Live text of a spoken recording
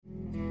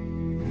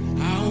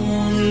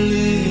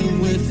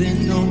with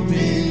an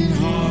open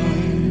heart.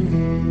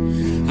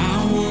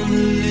 I wanna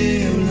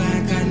live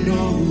like I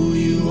know who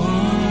you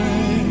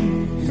are.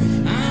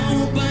 I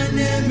hope I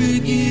never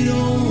get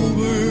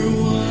over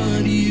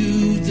what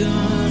you've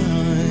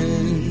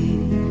done.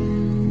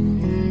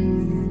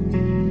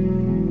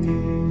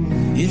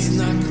 It's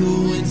not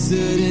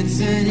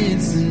coincidence and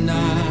it's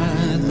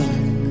not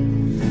luck.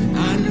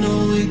 I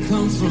know it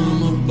comes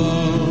from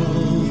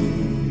above.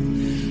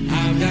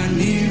 I've got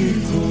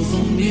miracles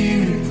on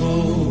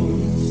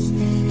miracles,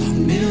 a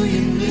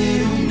million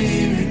little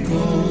miracles.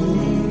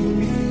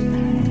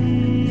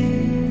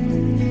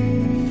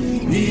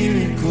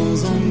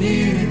 Miracles on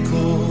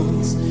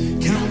miracles,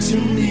 count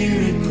your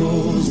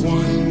miracles.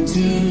 1,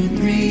 2,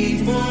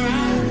 3, 4,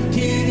 I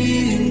can't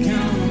even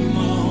count them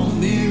all.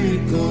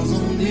 Miracles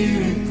on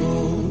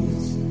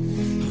miracles,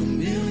 a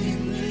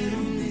million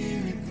little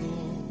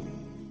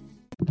miracles.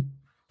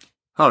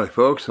 Howdy,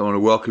 folks. I want to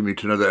welcome you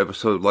to another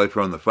episode of Life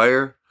Around the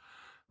Fire.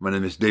 My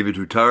name is David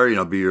Hutari, and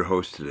I'll be your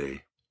host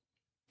today.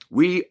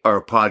 We are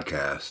a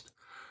podcast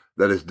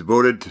that is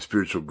devoted to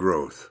spiritual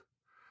growth.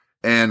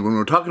 And when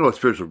we're talking about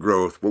spiritual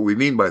growth, what we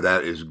mean by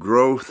that is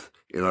growth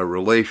in our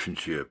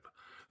relationship,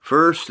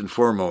 first and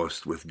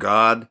foremost with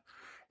God,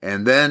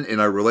 and then in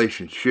our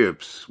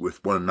relationships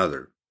with one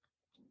another.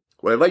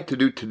 What I'd like to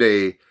do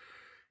today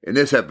in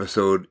this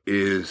episode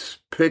is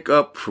pick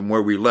up from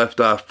where we left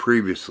off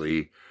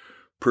previously,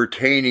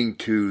 pertaining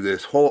to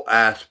this whole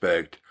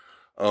aspect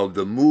of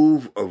the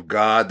move of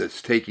God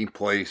that's taking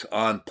place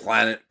on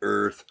planet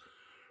Earth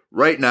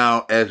right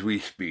now as we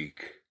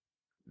speak.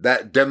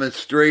 That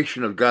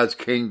demonstration of God's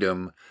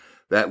kingdom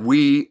that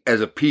we as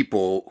a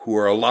people who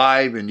are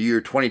alive in the year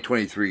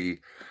 2023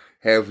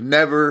 have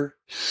never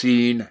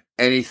seen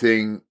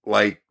anything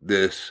like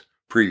this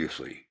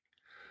previously.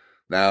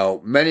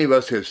 Now, many of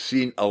us have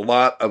seen a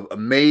lot of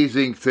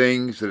amazing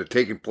things that have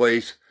taken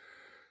place,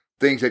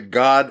 things that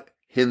God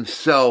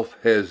Himself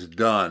has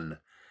done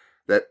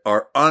that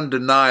are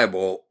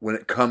undeniable when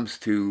it comes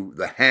to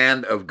the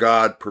hand of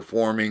God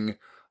performing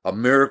a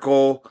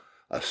miracle,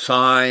 a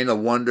sign, a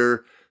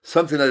wonder,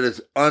 something that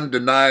is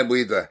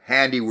undeniably the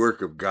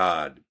handiwork of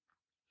God.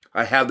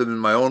 I have them in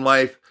my own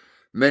life.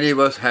 Many of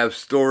us have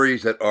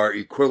stories that are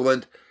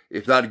equivalent,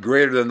 if not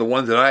greater than the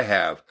ones that I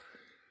have.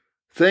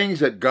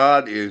 Things that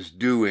God is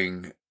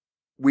doing,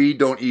 we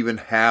don't even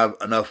have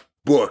enough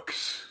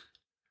books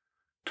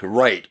to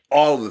write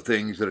all of the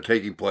things that are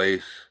taking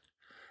place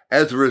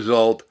as a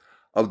result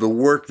of the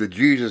work that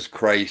Jesus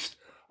Christ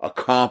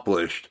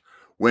accomplished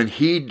when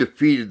He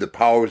defeated the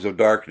powers of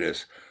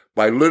darkness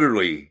by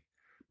literally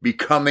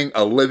becoming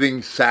a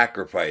living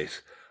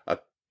sacrifice, a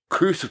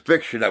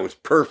crucifixion that was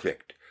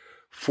perfect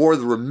for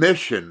the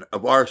remission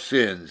of our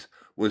sins,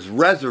 was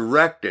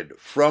resurrected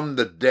from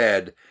the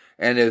dead,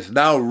 and is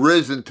now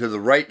risen to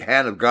the right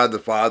hand of God the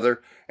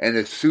Father, and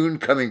is soon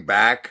coming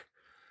back.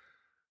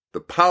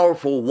 The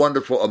powerful,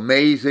 wonderful,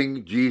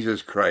 amazing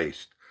Jesus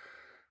Christ.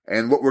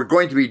 And what we're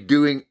going to be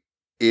doing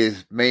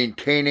is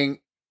maintaining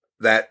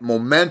that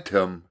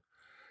momentum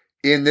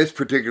in this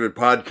particular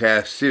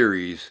podcast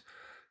series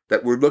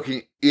that we're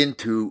looking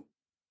into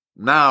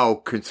now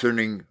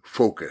concerning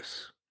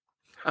focus.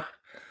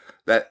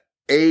 That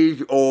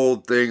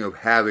age-old thing of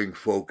having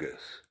focus.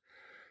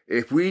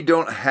 If we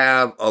don't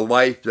have a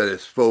life that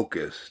is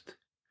focused,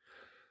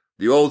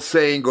 the old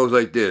saying goes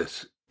like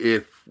this: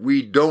 if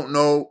we don't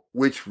know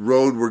which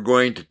road we're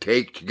going to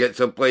take to get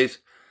someplace,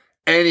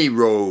 any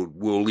road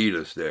will lead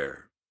us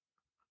there.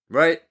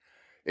 Right?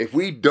 If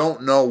we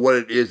don't know what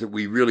it is that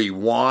we really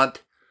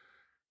want,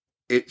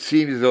 it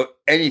seems as though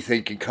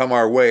anything can come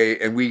our way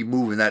and we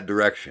move in that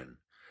direction.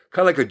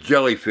 Kind of like a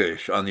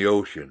jellyfish on the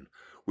ocean.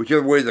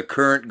 Whichever way the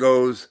current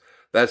goes,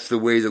 that's the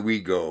way that we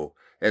go.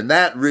 And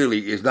that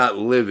really is not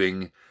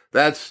living.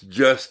 That's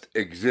just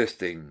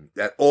existing.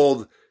 That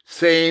old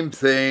same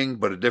thing,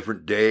 but a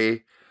different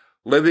day.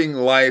 Living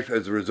life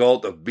as a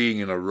result of being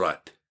in a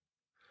rut.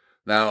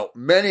 Now,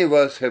 many of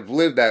us have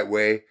lived that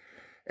way,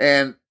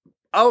 and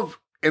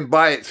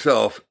by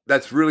itself,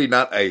 that's really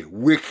not a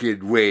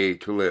wicked way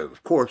to live.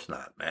 Of course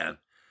not, man.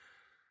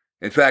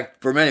 In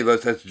fact, for many of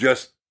us, that's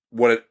just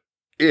what it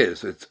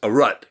is. It's a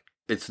rut.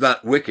 It's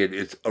not wicked,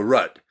 it's a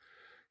rut.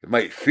 It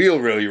might feel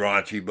really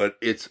raunchy, but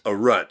it's a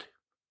rut.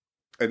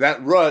 And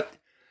that rut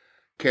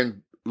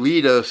can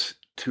lead us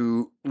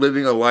to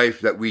living a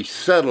life that we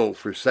settle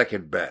for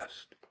second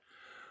best.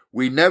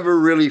 We never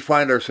really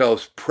find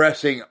ourselves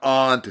pressing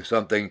on to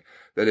something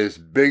that is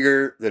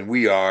bigger than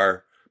we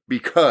are,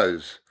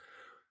 because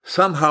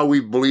somehow we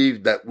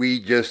believe that we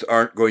just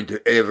aren't going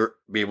to ever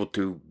be able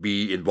to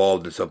be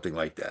involved in something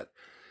like that.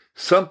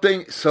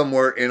 Something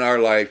somewhere in our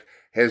life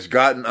has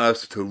gotten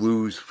us to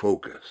lose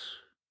focus.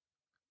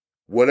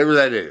 Whatever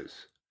that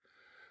is.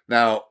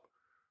 Now,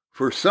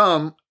 for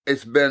some,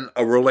 it's been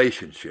a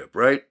relationship,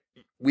 right?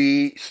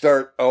 We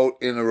start out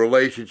in a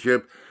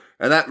relationship,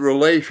 and that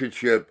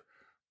relationship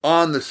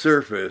on the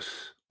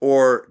surface,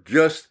 or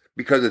just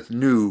because it's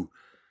new,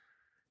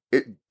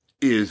 it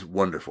is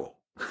wonderful,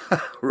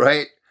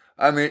 right?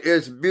 I mean,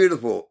 it's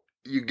beautiful.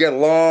 You get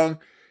along,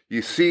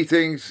 you see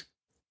things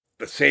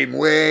the same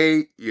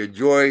way. You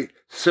enjoy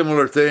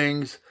similar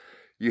things.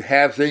 You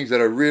have things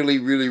that are really,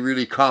 really,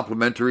 really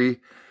complementary.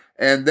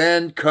 And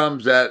then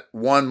comes that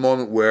one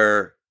moment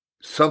where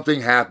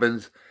something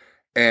happens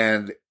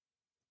and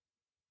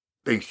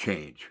things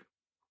change.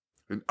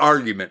 An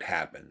argument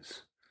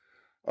happens.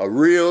 A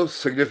real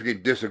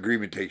significant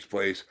disagreement takes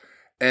place.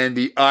 And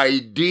the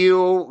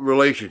ideal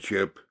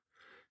relationship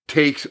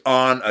takes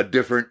on a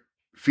different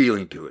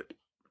feeling to it.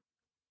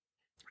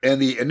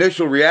 And the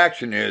initial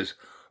reaction is,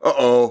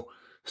 uh-oh,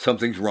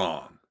 something's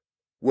wrong.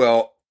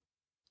 Well,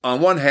 on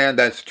one hand,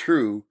 that's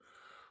true.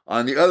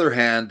 On the other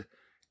hand,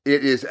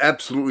 it is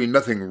absolutely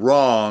nothing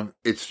wrong.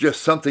 It's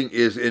just something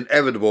is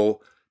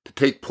inevitable to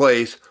take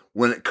place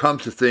when it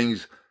comes to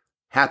things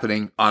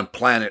happening on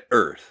planet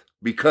Earth.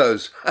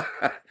 Because,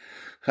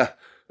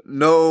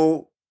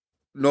 no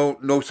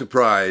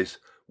surprise,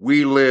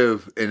 we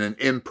live in an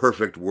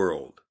imperfect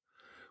world.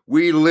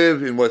 We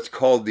live in what's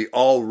called the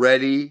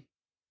already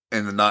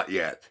and the not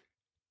yet.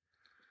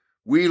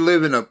 We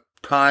live in a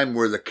time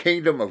where the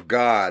kingdom of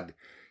God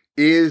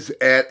is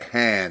at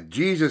hand.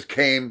 Jesus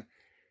came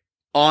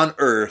on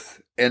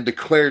earth and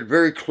declared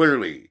very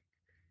clearly,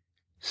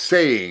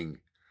 saying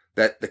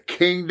that the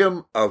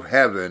kingdom of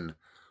heaven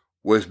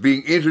was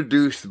being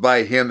introduced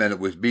by him and it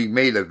was being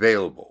made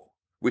available,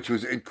 which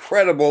was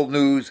incredible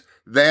news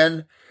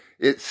then.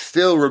 It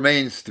still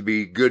remains to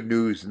be good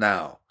news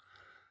now.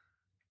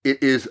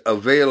 It is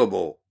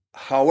available.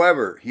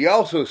 However, he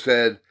also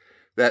said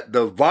that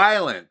the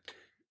violent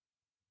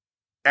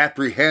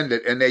apprehend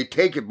it and they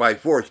take it by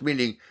force,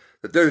 meaning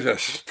that there's a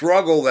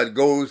struggle that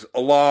goes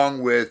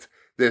along with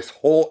this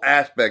whole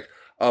aspect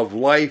of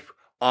life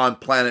on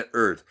planet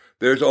Earth.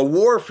 There's a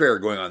warfare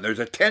going on. There's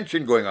a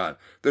tension going on.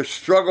 There's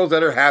struggles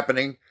that are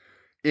happening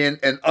in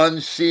an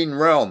unseen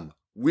realm.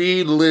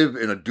 We live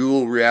in a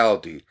dual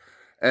reality.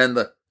 And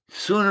the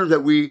sooner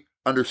that we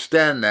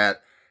understand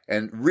that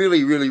and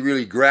really, really,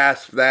 really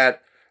grasp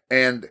that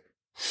and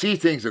see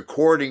things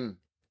according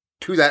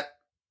to that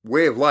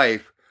way of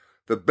life,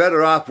 the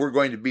better off we're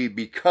going to be,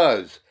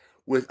 because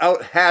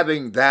without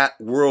having that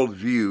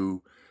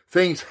worldview,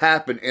 things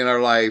happen in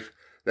our life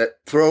that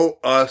throw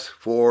us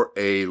for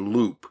a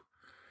loop.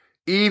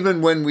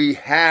 Even when we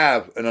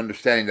have an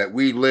understanding that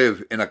we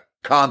live in a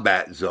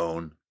combat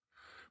zone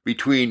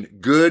between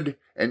good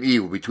and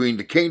evil, between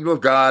the kingdom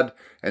of God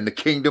and the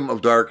kingdom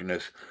of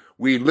darkness,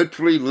 we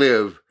literally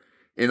live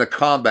in a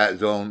combat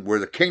zone where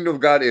the kingdom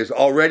of God is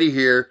already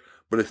here,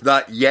 but it's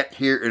not yet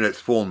here in its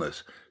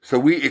fullness. So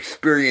we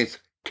experience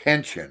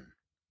tension.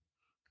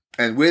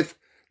 And with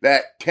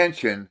that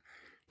tension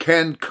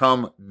can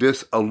come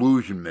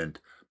disillusionment,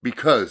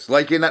 because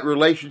like in that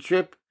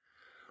relationship,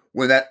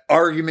 when that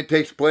argument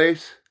takes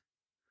place,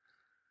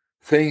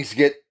 things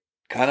get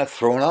kind of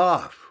thrown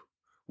off.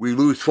 We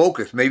lose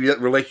focus. Maybe that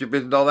relationship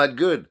isn't all that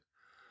good.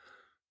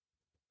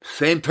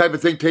 Same type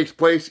of thing takes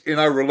place in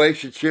our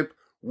relationship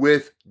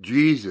with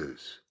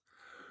Jesus.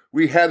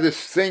 We have this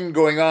thing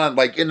going on,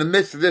 like in the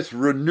midst of this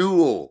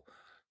renewal.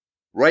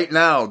 Right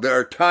now, there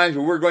are times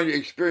where we're going to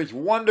experience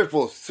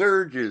wonderful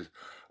surges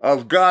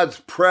of God's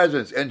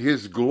presence and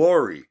his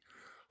glory,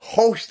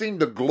 hosting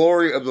the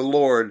glory of the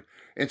Lord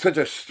in such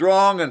a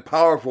strong and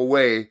powerful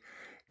way.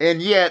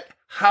 And yet,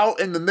 how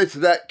in the midst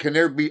of that can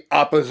there be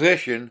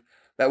opposition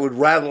that would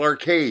rattle our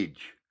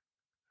cage?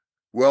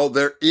 Well,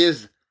 there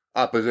is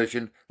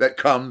opposition that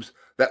comes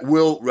that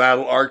will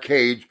rattle our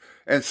cage,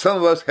 and some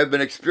of us have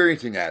been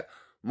experiencing that,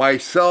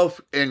 myself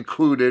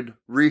included,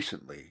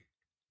 recently.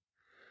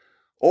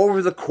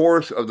 Over the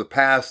course of the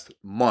past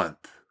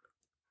month,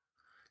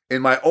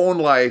 in my own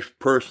life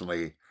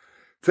personally,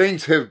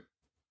 things have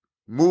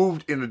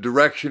moved in a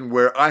direction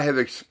where I have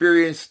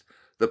experienced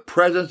the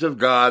presence of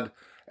God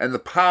and the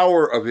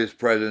power of his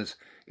presence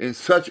in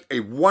such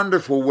a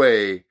wonderful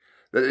way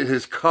that it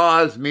has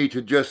caused me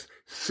to just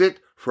sit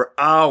for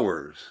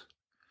hours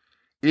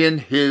in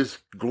his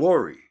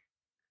glory.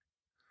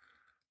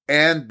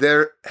 And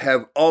there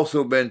have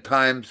also been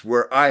times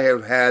where I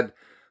have had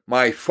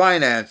my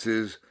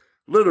finances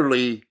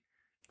literally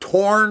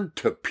torn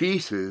to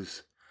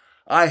pieces.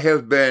 I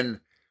have been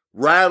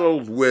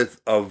rattled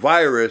with a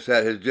virus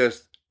that has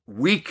just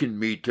weakened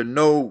me to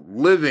no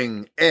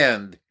living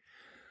end.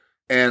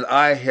 And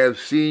I have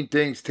seen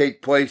things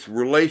take place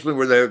relationally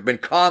where there have been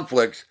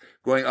conflicts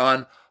going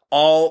on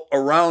all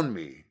around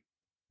me.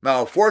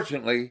 Now,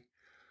 fortunately,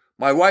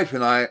 my wife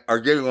and I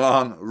are getting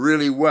along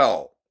really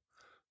well.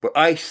 But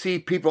I see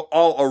people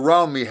all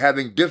around me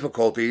having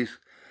difficulties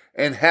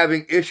and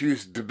having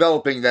issues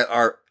developing that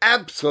are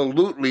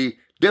absolutely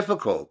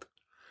difficult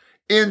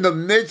in the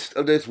midst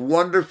of this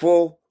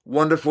wonderful,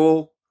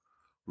 wonderful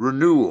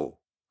renewal.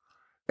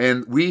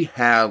 And we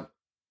have,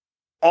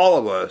 all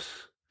of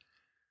us,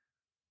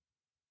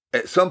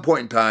 at some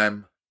point in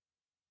time,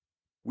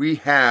 we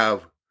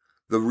have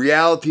the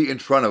reality in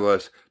front of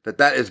us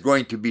that is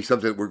going to be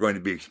something that we're going to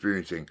be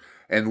experiencing.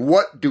 And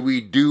what do we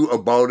do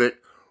about it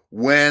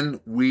when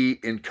we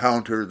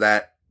encounter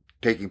that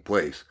taking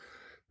place?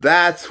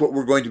 That's what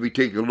we're going to be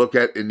taking a look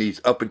at in these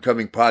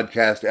up-and-coming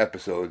podcast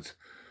episodes,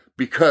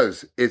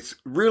 because it's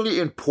really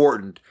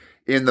important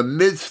in the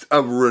midst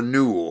of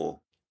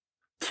renewal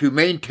to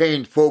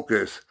maintain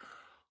focus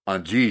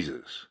on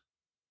Jesus.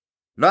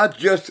 Not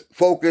just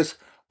focus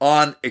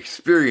on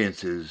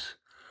experiences,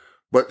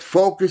 but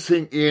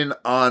focusing in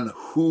on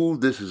who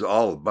this is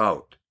all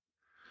about.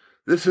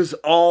 This is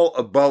all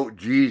about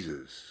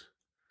Jesus.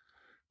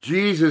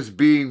 Jesus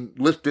being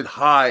lifted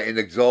high and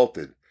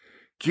exalted.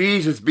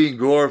 Jesus being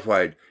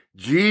glorified.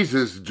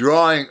 Jesus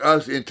drawing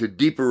us into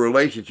deeper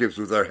relationships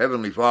with our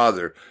Heavenly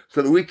Father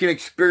so that we can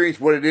experience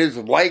what it is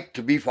like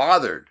to be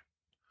fathered.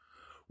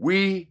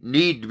 We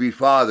need to be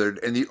fathered,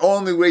 and the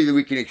only way that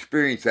we can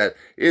experience that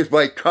is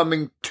by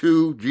coming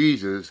to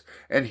Jesus,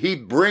 and He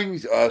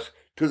brings us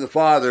to the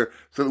Father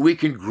so that we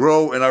can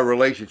grow in our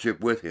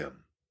relationship with Him.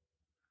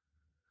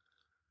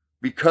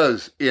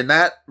 Because in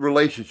that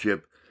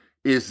relationship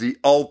is the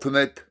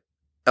ultimate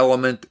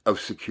element of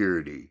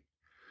security.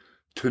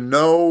 To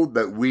know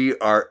that we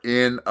are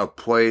in a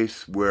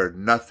place where we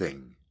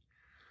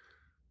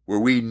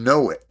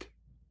know it,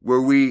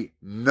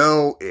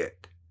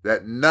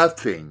 that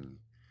nothing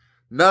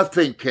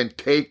can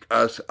take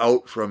us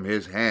out from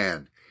His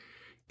hand,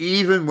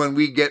 even when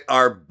we get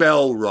our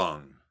bell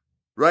rung,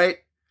 right?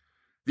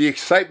 The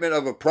excitement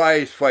of a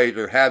prize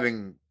fighter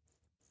having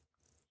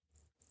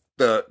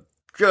the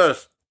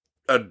just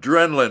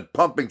adrenaline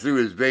pumping through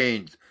his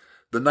veins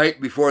the night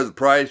before the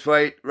prize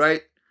fight,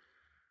 right?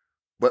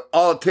 But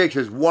all it takes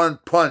is one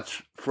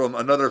punch from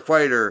another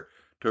fighter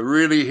to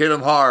really hit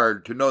him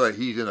hard to know that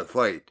he's in a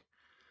fight.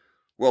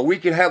 Well, we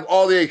can have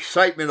all the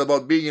excitement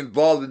about being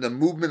involved in the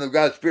movement of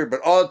God's Spirit,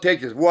 but all it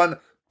takes is one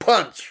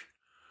punch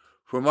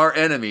from our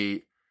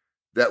enemy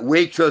that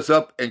wakes us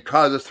up and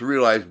causes us to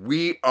realize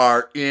we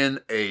are in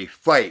a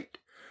fight.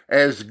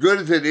 As good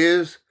as it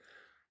is,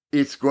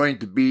 it's going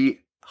to be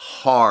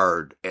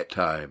hard at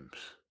times.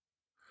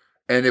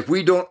 And if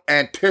we don't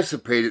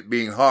anticipate it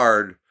being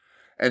hard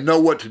and know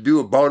what to do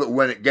about it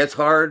when it gets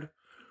hard,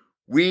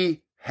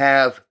 we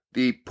have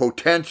the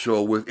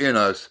potential within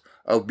us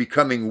of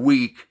becoming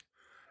weak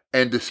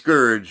and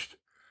discouraged,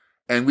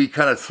 and we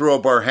kind of throw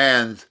up our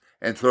hands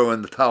and throw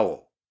in the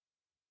towel.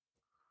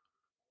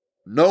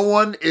 No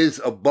one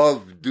is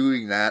above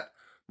doing that,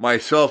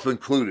 myself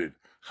included.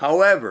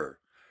 However,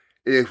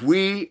 if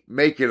we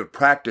make it a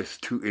practice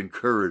to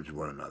encourage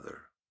one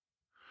another,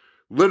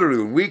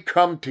 literally, when we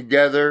come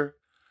together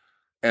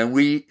and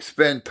we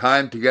spend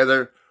time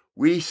together,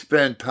 we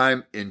spend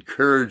time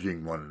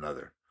encouraging one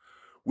another.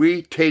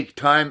 We take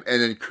time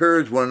and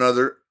encourage one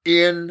another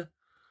in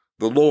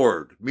the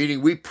Lord,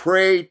 meaning we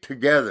pray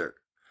together.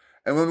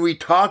 And when we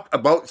talk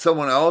about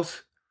someone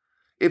else,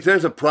 if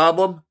there's a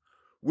problem,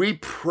 we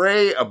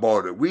pray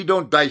about it. We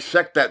don't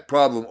dissect that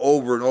problem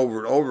over and over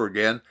and over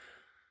again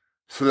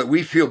so that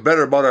we feel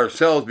better about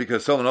ourselves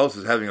because someone else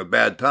is having a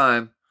bad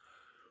time.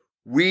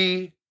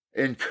 We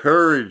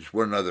encourage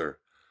one another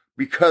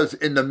because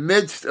in the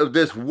midst of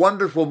this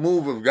wonderful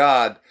move of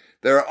God,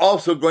 there are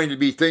also going to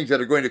be things that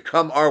are going to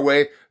come our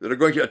way that are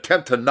going to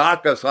attempt to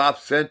knock us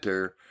off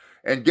center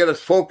and get us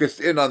focused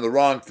in on the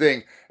wrong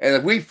thing. And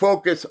if we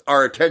focus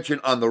our attention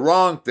on the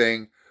wrong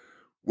thing,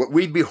 what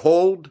we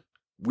behold,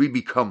 we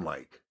become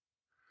like.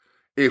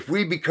 If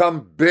we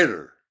become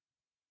bitter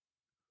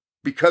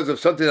because of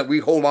something that we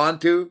hold on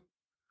to,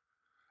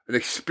 an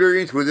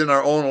experience within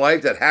our own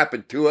life that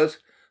happened to us,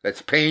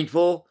 that's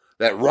painful,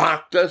 that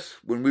rocked us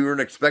when we weren't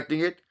expecting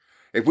it,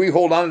 if we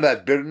hold on to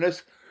that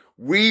bitterness,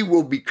 we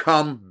will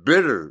become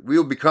bitter. We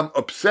will become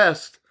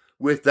obsessed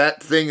with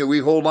that thing that we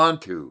hold on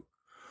to.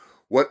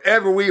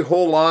 Whatever we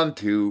hold on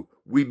to,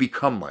 we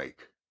become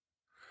like.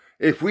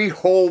 If we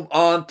hold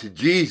on to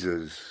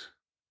Jesus,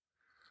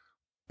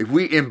 if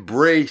we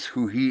embrace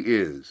who He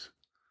is,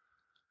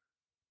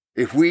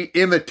 if we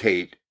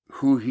imitate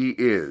who He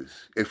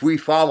is, if we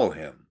follow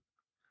Him,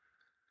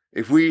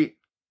 if we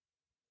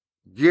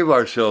give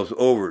ourselves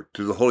over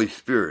to the Holy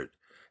Spirit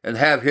and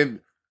have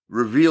Him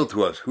reveal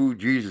to us who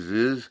Jesus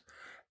is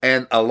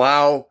and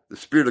allow the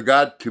Spirit of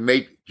God to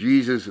make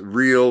Jesus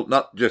real,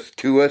 not just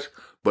to us,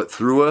 but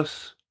through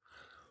us,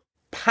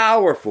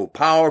 powerful,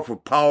 powerful,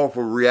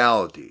 powerful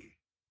reality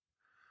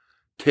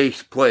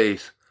takes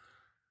place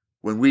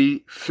when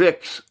we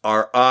fix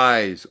our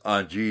eyes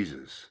on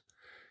Jesus.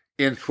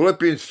 In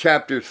Philippians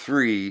chapter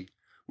 3,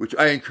 which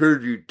I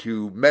encourage you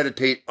to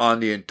meditate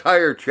on the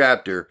entire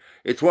chapter,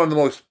 it's one of the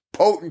most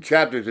potent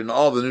chapters in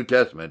all the New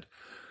Testament.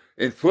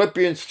 In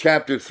Philippians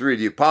chapter 3,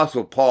 the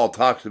Apostle Paul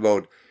talks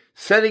about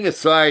setting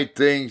aside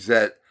things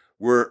that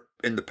were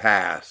in the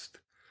past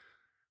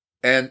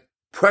and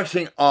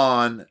pressing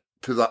on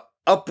to the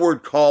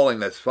upward calling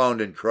that's found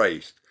in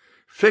Christ,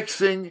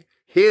 fixing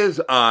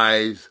his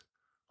eyes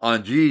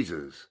on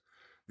Jesus,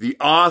 the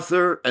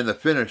author and the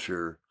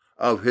finisher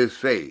of his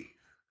faith.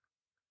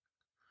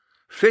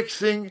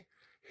 Fixing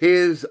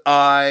his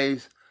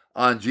eyes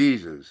on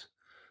Jesus.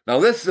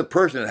 Now, this is a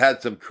person that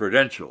had some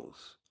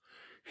credentials.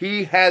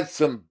 He had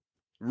some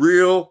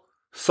real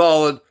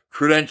solid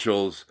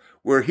credentials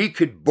where he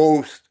could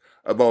boast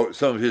about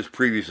some of his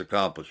previous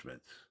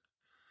accomplishments,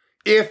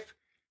 if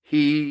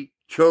he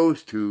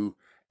chose to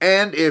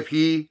and if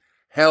he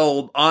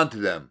held onto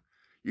them.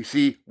 You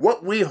see,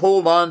 what we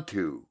hold on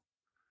to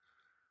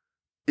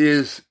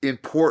is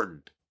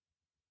important.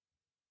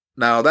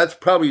 Now, that's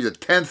probably the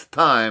 10th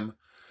time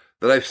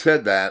that I've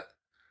said that,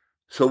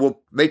 so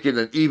we'll make it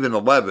an even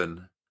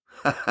 11.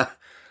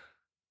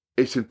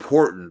 It's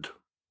important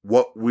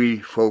what we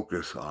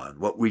focus on,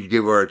 what we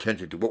give our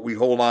attention to, what we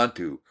hold on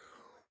to.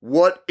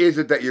 What is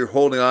it that you're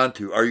holding on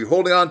to? Are you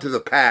holding on to the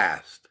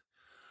past?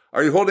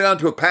 Are you holding on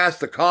to a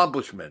past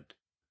accomplishment?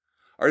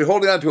 Are you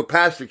holding on to a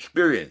past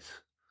experience?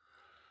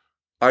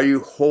 Are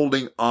you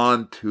holding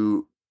on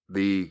to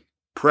the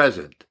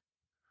present?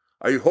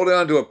 Are you holding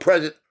on to a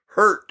present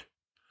hurt?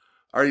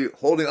 Are you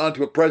holding on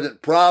to a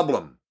present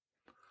problem?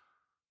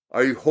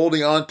 Are you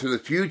holding on to the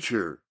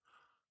future?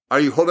 Are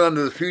you holding on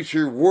to the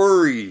future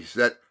worries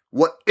that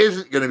what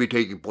isn't going to be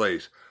taking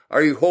place?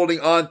 Are you holding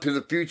on to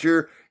the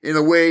future in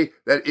a way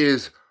that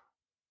is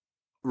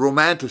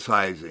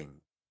romanticizing,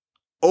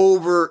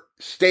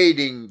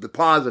 overstating the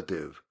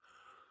positive?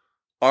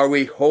 Are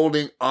we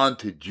holding on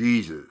to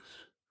Jesus,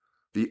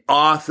 the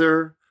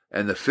author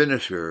and the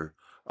finisher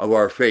of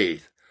our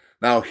faith?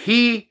 Now,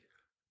 he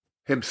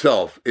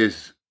himself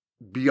is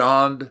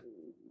beyond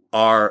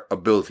our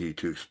ability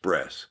to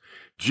express.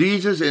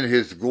 Jesus in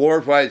his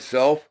glorified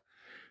self,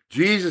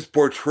 Jesus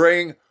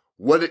portraying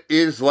what it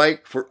is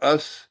like for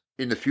us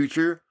in the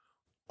future,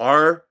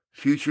 our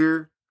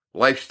future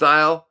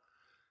lifestyle,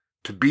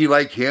 to be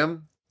like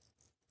him,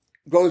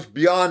 goes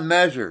beyond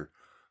measure.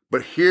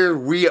 But here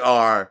we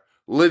are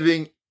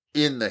living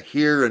in the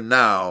here and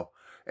now,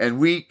 and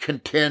we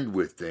contend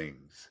with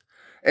things.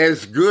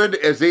 As good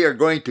as they are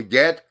going to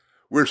get,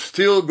 we're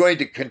still going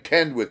to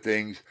contend with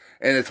things,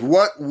 and it's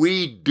what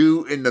we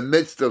do in the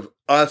midst of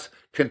us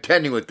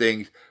contending with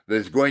things that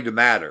is going to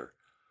matter.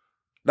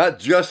 Not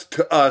just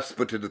to us,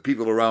 but to the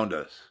people around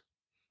us.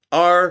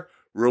 Our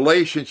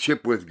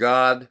relationship with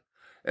God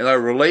and our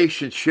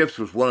relationships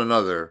with one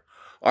another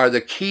are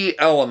the key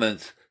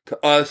elements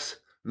to us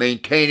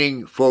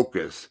maintaining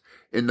focus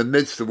in the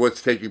midst of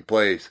what's taking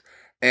place.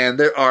 And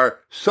there are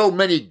so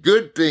many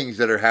good things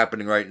that are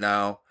happening right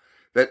now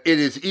that it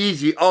is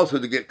easy also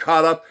to get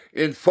caught up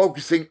in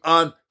focusing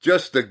on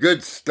just the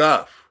good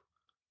stuff,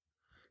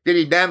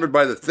 getting enamored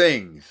by the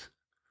things.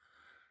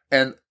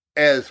 And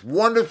as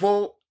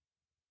wonderful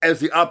as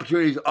the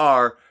opportunities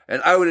are,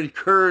 and I would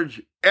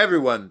encourage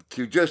everyone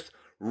to just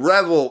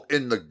revel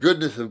in the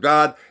goodness of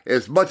God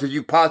as much as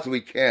you possibly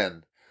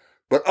can,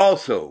 but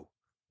also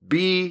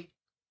be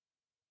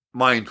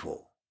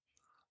mindful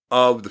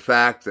of the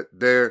fact that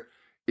there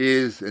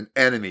is an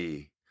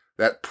enemy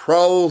that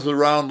prowls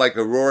around like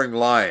a roaring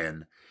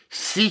lion,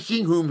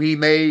 seeking whom he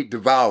may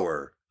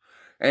devour,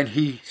 and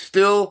he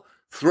still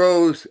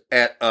throws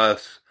at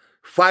us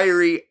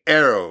fiery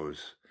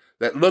arrows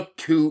that look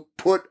to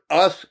put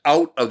us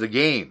out of the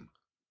game,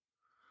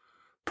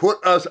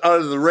 put us out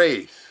of the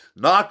race,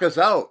 knock us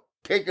out,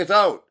 take us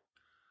out.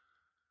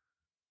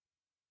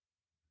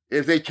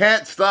 If they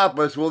can't stop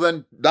us, well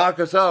then knock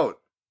us out.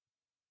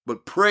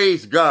 But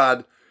praise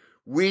God,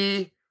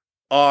 we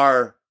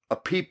are a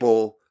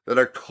people that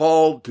are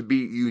called to be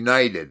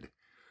united.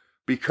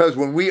 Because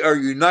when we are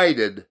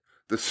united,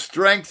 the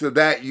strength of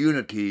that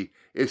unity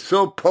is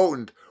so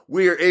potent,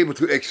 we are able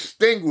to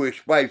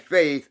extinguish by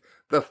faith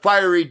the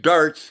fiery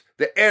darts,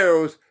 the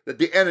arrows that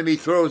the enemy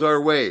throws our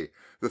way.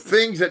 The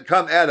things that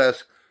come at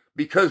us,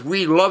 because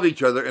we love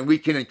each other and we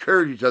can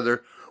encourage each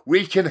other,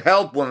 we can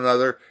help one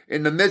another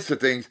in the midst of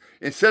things.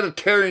 Instead of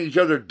tearing each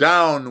other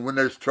down when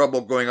there's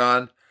trouble going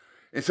on,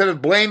 instead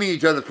of blaming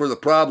each other for the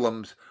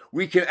problems,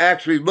 we can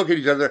actually look at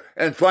each other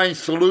and find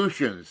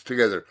solutions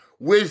together.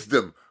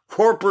 Wisdom,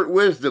 corporate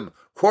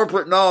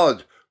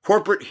knowledge,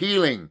 corporate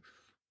healing.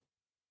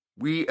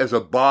 We as a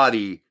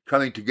body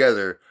coming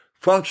together,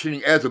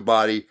 functioning as a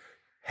body,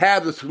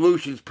 have the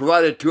solutions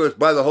provided to us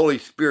by the Holy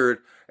Spirit.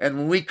 And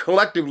when we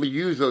collectively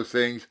use those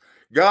things,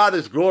 God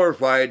is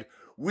glorified,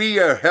 we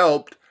are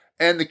helped,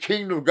 and the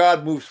kingdom of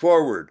God moves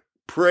forward.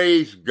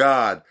 Praise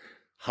God.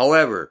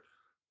 However,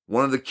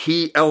 one of the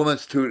key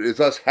elements to it is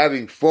us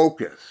having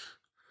focus.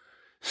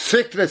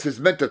 Sickness is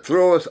meant to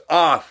throw us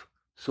off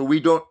so we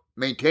don't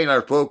maintain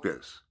our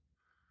focus.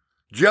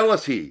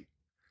 Jealousy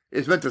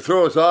is meant to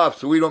throw us off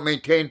so we don't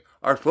maintain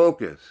our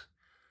focus.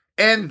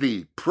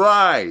 Envy,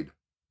 pride,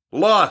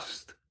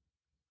 lust,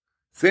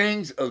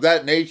 things of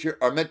that nature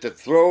are meant to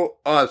throw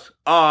us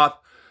off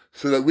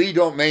so that we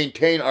don't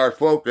maintain our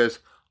focus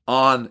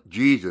on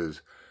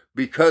Jesus.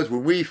 Because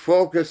when we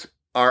focus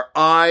our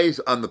eyes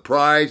on the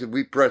prize and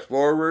we press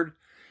forward,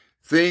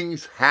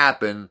 things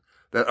happen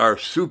that are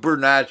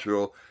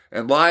supernatural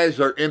and lives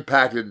are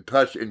impacted and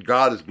touched and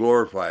God is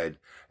glorified.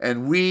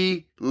 And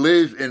we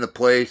live in a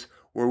place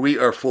where we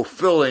are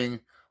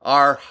fulfilling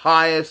our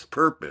highest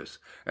purpose,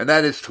 and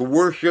that is to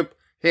worship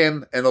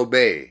him and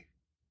obey.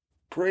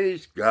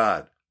 Praise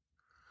God.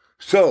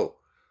 So,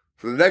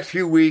 for the next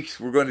few weeks,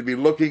 we're going to be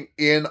looking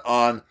in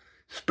on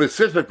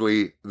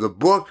specifically the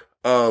book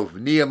of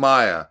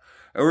Nehemiah.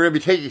 And we're going to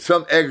be taking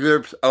some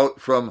excerpts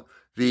out from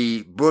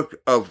the book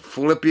of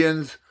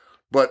Philippians,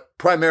 but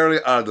primarily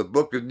out of the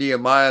book of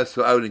Nehemiah.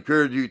 So I would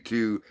encourage you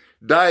to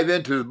dive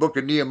into the book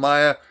of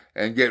Nehemiah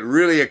and get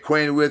really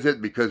acquainted with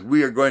it, because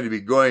we are going to be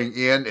going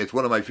in. It's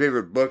one of my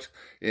favorite books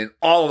in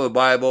all of the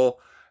Bible.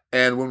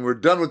 And when we're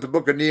done with the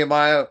book of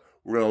Nehemiah,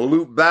 we're going to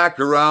loop back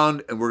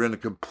around and we're going to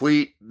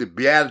complete the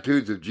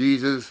Beatitudes of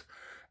Jesus.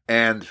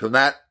 And from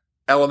that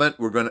element,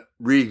 we're going to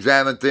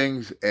re-examine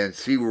things and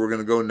see where we're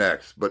going to go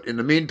next. But in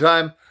the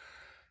meantime,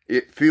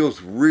 it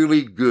feels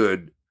really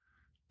good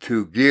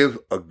to give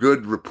a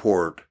good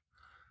report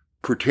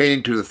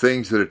pertaining to the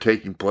things that are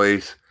taking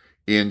place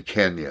in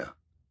Kenya.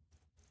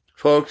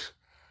 Folks,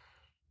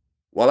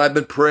 while I've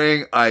been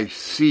praying, I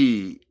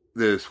see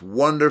this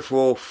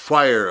wonderful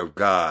fire of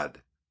God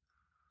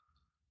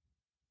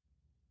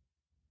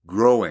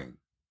growing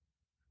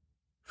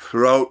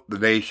throughout the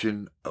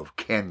nation of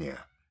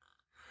Kenya.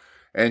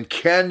 And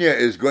Kenya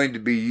is going to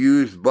be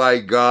used by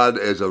God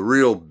as a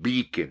real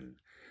beacon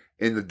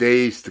in the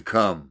days to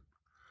come.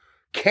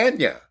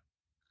 Kenya,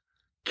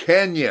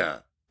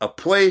 a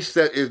place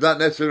that is not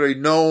necessarily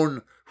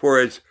known for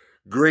its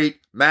great,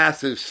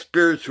 massive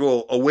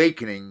spiritual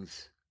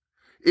awakenings,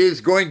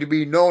 is going to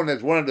be known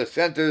as one of the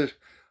centers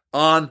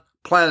on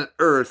planet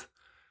Earth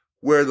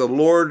where the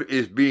Lord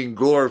is being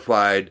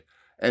glorified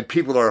and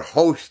people are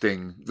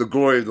hosting the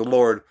glory of the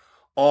Lord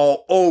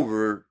all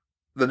over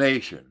the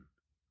nation.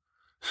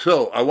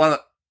 So I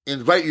want to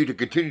invite you to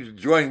continue to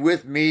join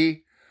with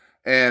me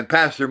and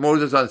Pastor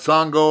Moses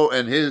Ansongo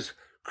and his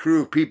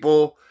crew of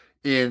people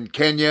in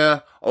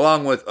Kenya,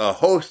 along with a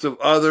host of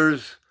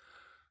others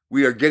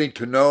we are getting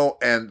to know,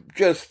 and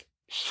just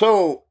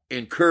so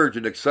encouraged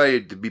and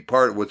excited to be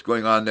part of what's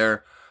going on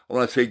there. I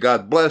want to say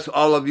God bless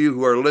all of you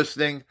who are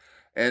listening,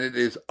 and it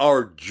is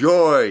our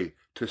joy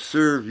to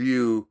serve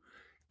you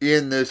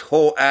in this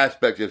whole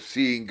aspect of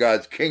seeing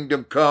God's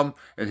kingdom come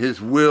and his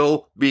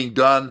will being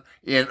done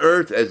in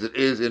earth as it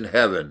is in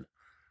heaven.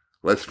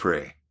 Let's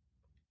pray.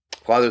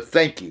 Father,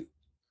 thank you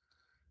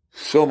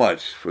so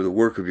much for the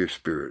work of your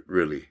Spirit,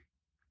 really.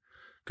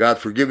 God,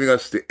 for giving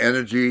us the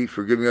energy,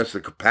 for giving us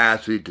the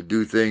capacity to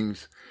do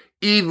things,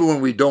 even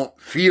when we don't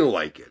feel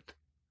like it.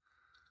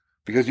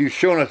 Because you've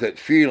shown us that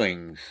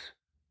feelings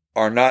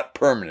are not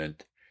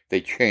permanent, they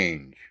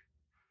change.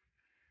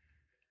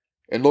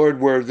 And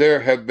Lord, where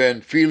there have been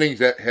feelings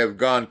that have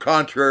gone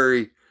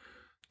contrary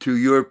to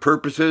your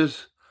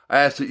purposes,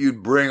 I ask that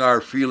you'd bring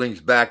our feelings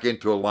back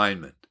into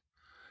alignment.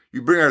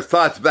 You bring our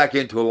thoughts back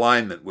into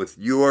alignment with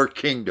your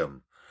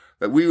kingdom,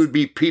 that we would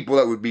be people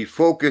that would be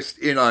focused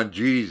in on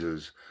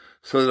Jesus,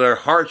 so that our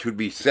hearts would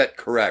be set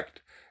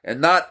correct, and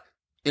not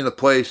in a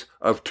place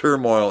of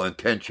turmoil and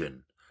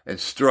tension and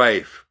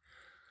strife,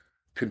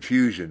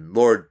 confusion.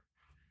 Lord,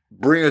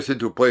 bring us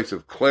into a place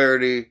of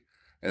clarity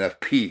and of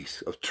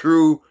peace, of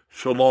true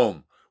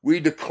shalom. We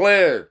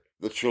declare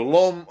the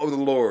shalom of the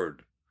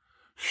Lord.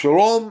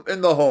 Shalom in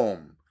the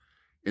home.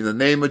 In the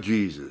name of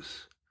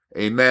Jesus.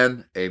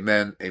 Amen,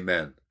 amen,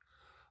 amen.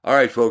 All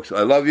right, folks,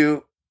 I love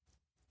you.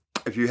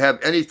 If you have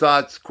any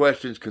thoughts,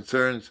 questions,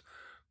 concerns,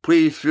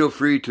 please feel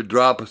free to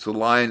drop us a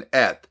line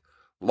at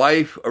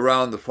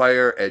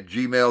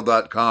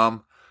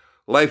lifearoundthefire@gmail.com.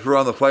 Life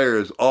Around the Fire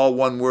is all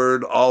one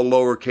word, all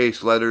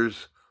lowercase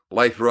letters.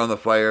 Life Around the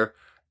Fire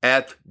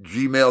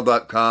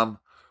 @gmail.com.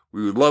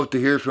 We would love to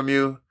hear from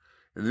you.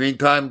 In the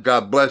meantime,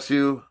 God bless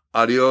you.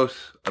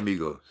 Adios,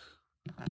 amigos.